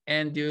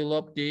 and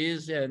develop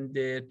these, and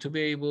to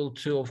be able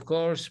to, of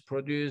course,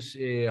 produce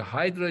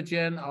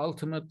hydrogen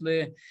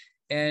ultimately.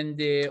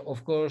 And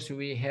of course,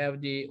 we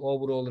have the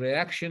overall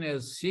reaction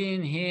as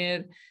seen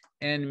here,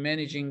 and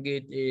managing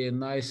it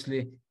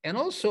nicely. And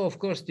also, of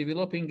course,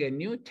 developing a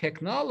new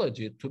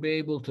technology to be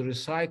able to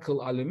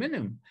recycle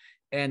aluminum.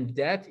 And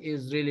that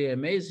is really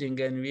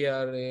amazing, and we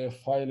are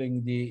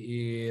filing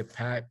the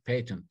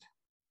patent.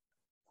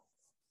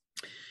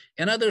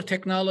 Another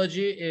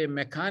technology,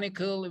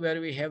 mechanical,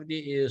 where we have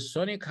the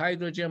sonic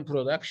hydrogen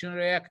production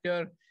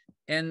reactor,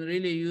 and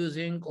really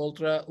using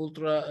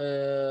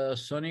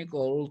ultrasonic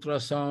or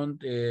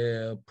ultrasound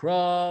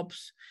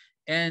probes.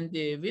 And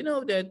we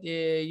know that,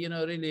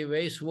 really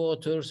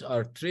wastewaters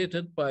are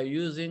treated by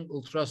using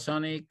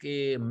ultrasonic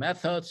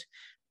methods.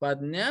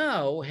 But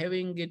now,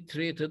 having it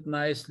treated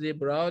nicely,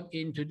 brought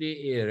into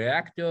the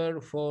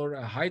reactor for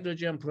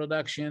hydrogen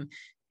production,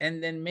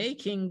 and then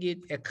making it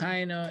a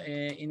kind of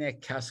in a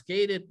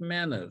cascaded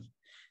manner.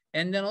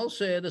 And then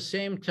also at the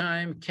same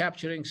time,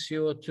 capturing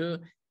CO2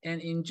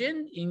 and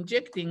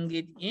injecting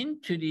it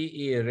into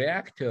the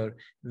reactor,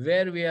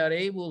 where we are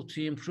able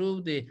to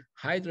improve the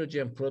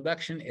hydrogen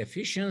production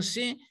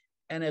efficiency,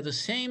 and at the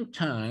same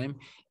time,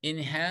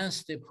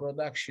 enhance the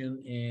production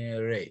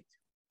rate.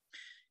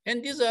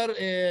 And these are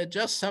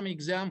just some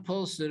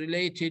examples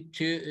related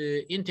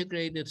to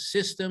integrated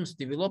systems,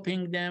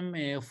 developing them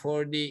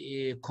for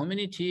the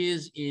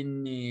communities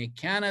in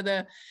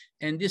Canada.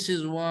 And this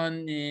is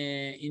one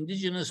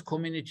indigenous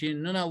community,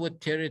 Nunavut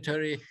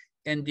territory,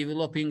 and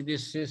developing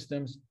these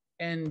systems.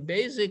 And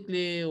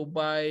basically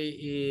by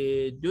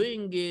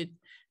doing it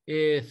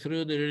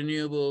through the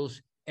renewables,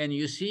 and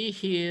you see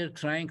here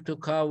trying to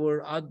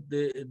cover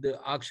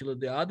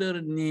the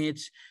other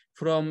needs,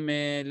 from,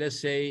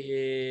 let's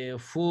say,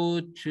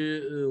 food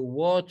to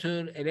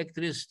water,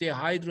 electricity,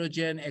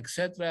 hydrogen,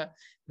 etc.,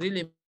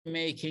 really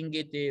making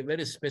it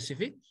very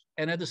specific,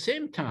 and at the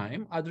same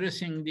time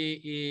addressing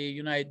the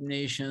United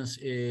Nations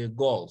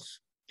goals.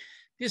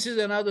 This is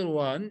another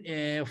one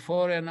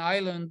for an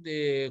island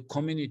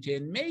community,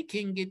 and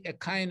making it a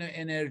kind of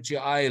energy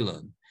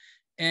island,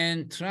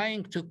 and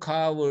trying to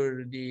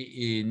cover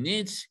the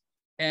needs.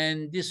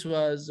 And this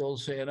was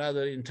also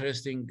another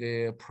interesting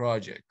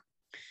project.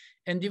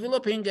 And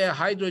developing a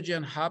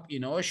hydrogen hub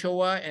in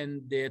Oshawa,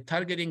 and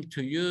targeting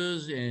to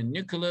use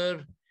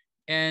nuclear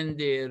and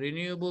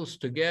renewables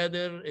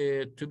together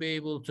to be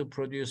able to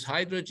produce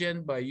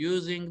hydrogen by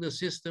using the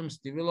systems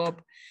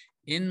developed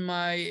in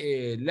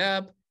my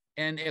lab,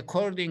 and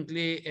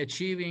accordingly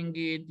achieving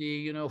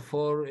it,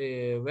 for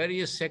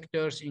various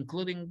sectors,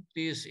 including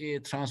this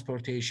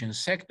transportation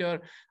sector,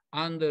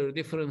 under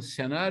different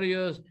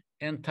scenarios,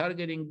 and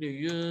targeting the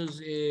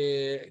use,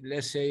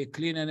 let's say,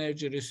 clean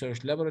energy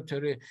research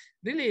laboratory,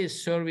 really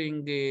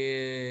serving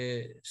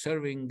the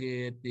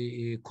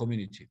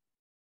community.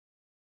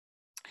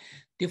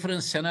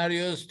 Different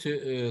scenarios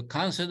to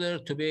consider,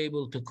 to be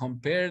able to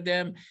compare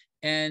them.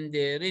 And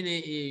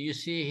really, you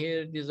see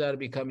here, these are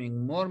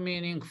becoming more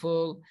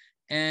meaningful.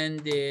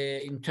 And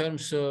in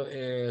terms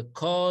of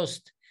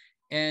cost,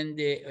 and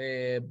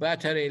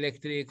battery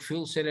electric,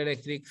 fuel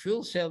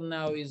cell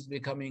now is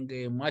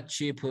becoming much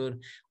cheaper.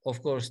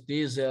 Of course,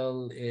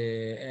 diesel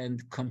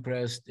and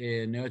compressed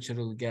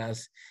natural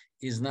gas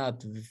is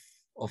not,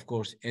 of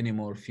course,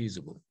 anymore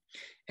feasible.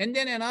 And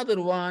then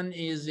another one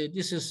is,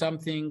 this is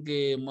something,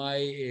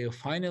 my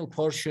final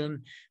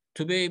portion,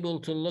 to be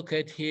able to look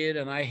at here,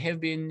 and I have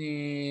been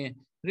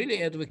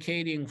really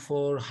advocating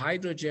for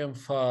hydrogen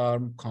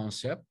farm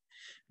concept,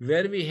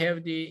 where we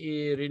have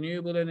the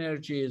renewable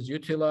energy is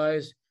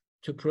utilized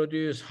to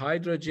produce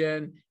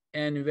hydrogen,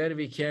 and where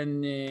we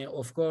can,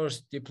 of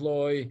course,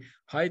 deploy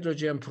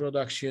hydrogen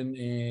production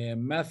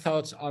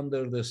methods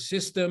under the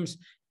systems,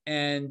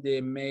 and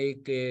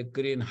make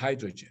green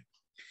hydrogen.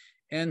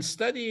 And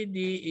study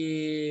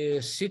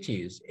the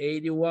cities,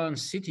 81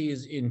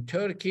 cities in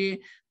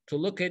Turkey, to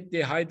look at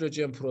the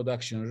hydrogen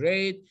production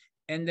rate.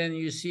 And then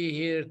you see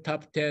here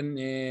top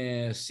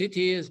 10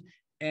 cities,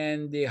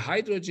 and the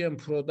hydrogen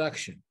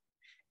production,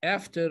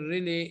 after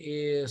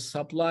really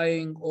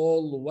supplying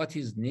all what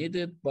is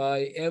needed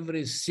by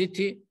every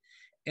city,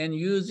 and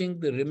using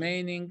the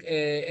remaining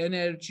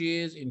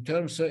energies in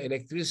terms of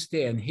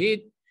electricity and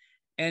heat,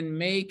 and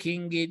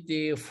making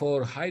it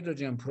for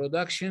hydrogen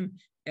production,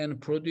 and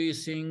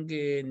producing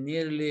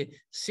nearly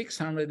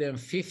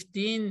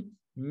 615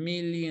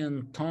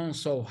 million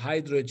tons of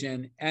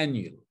hydrogen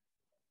annually.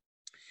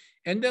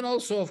 And then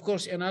also, of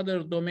course,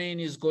 another domain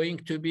is going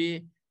to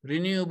be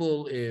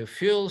renewable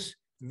fuels.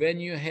 When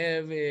you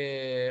have,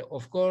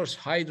 of course,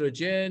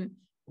 hydrogen,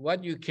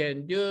 what you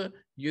can do,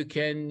 you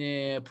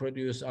can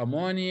produce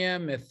ammonia,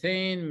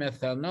 methane,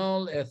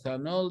 methanol,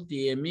 ethanol,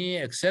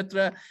 DME,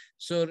 etc.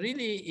 So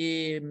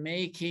really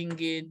making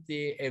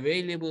it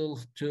available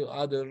to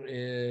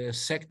other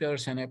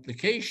sectors and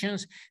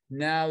applications.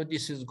 Now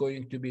this is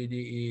going to be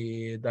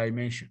the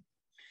dimension.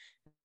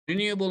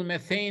 Renewable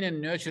methane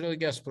and natural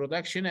gas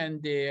production,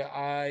 and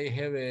I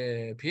have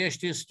a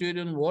PhD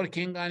student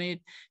working on it,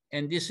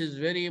 and this is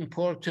very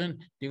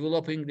important,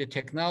 developing the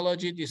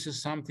technology. This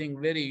is something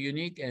very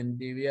unique, and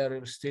we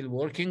are still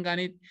working on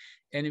it.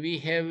 And we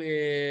have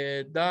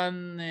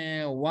done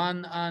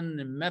one on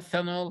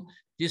methanol.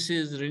 This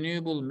is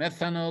renewable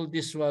methanol.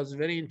 This was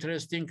very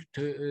interesting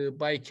to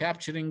by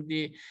capturing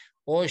the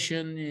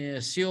ocean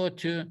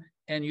CO2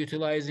 and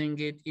utilizing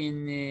it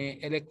in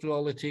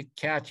electrolytic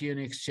cation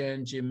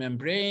exchange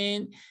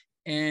membrane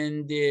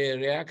and the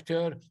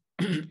reactor,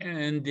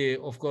 and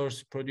of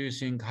course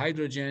producing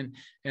hydrogen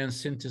and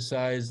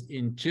synthesized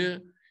into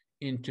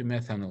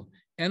methanol.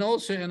 And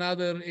also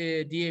another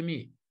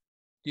DME,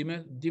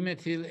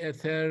 dimethyl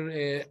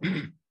ether,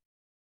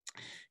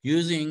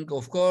 using,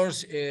 of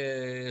course,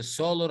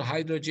 solar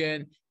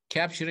hydrogen,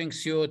 capturing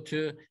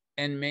CO2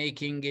 and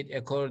making it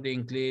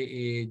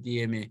accordingly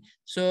DME.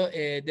 So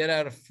there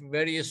are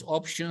various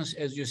options.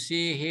 As you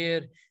see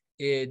here,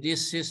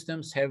 these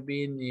systems have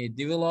been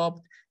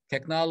developed.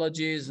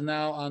 Technology is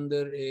now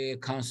under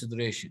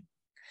consideration.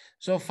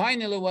 So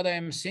finally, what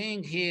I'm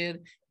saying here,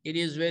 it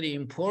is very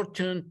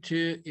important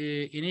to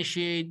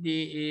initiate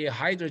the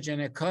hydrogen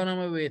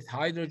economy with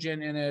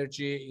hydrogen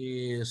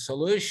energy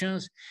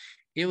solutions.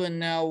 Even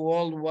now,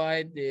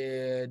 worldwide,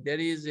 there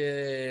is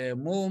a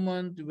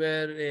movement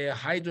where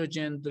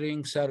hydrogen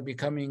drinks are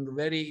becoming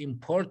very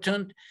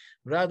important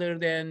rather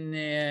than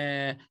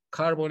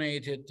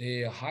carbonated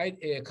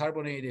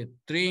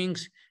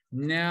drinks.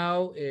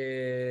 Now,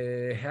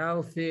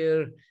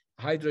 healthier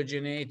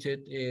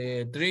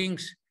hydrogenated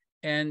drinks,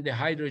 and the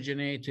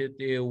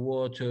hydrogenated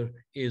water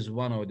is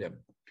one of them.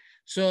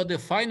 So the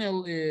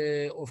final,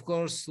 of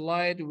course,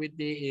 slide with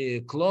the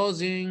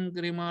closing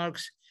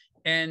remarks.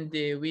 And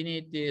we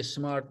need the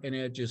smart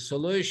energy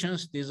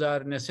solutions. These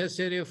are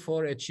necessary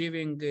for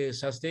achieving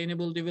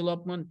sustainable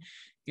development.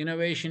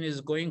 Innovation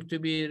is going to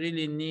be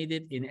really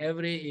needed in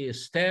every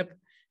step,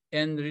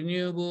 and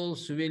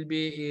renewables will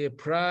be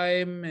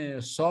prime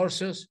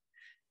sources.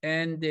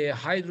 And the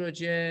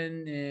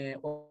hydrogen,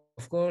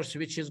 of course,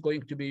 which is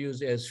going to be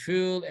used as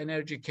fuel,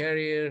 energy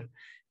carrier,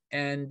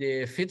 and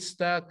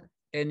feedstock.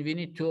 And we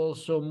need to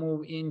also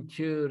move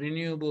into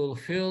renewable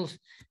fuels.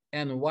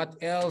 And what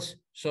else?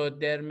 So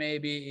there may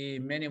be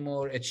many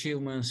more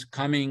achievements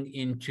coming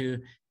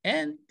into,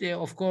 and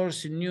of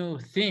course, new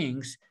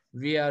things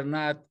we are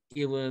not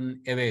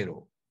even aware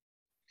of.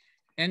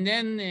 And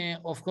then,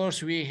 of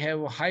course, we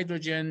have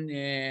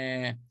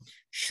hydrogen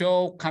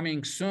show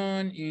coming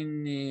soon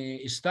in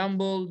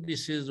Istanbul.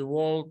 This is the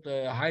World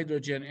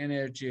Hydrogen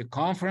Energy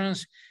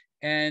Conference,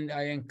 and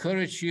I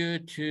encourage you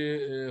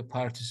to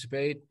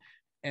participate.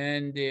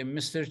 And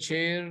Mr.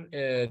 Chair,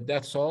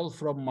 that's all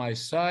from my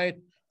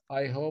side.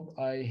 I hope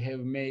I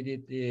have made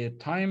it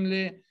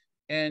timely,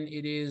 and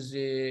it is,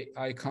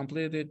 I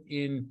completed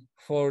in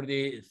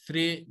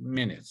 43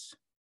 minutes.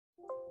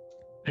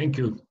 Thank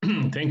you.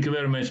 Thank you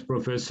very much,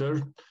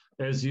 Professor.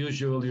 As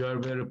usual, you are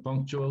very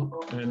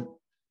punctual, and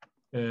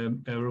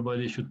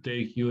everybody should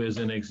take you as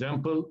an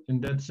example in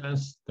that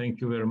sense.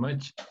 Thank you very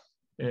much.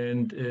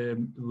 And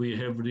we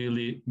have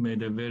really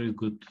made a very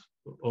good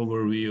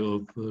overview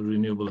of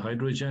renewable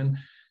hydrogen.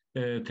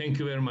 Thank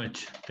you very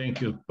much.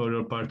 Thank you for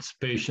your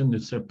participation.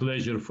 It's a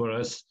pleasure for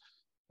us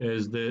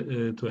as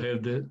to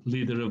have the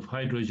leader of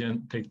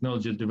hydrogen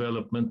technology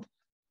development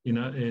in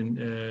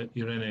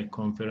IRENEC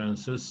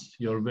conferences.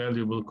 Your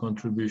valuable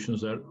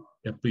contributions are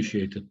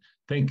appreciated.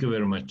 Thank you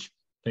very much.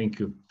 Thank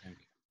you. Thank you.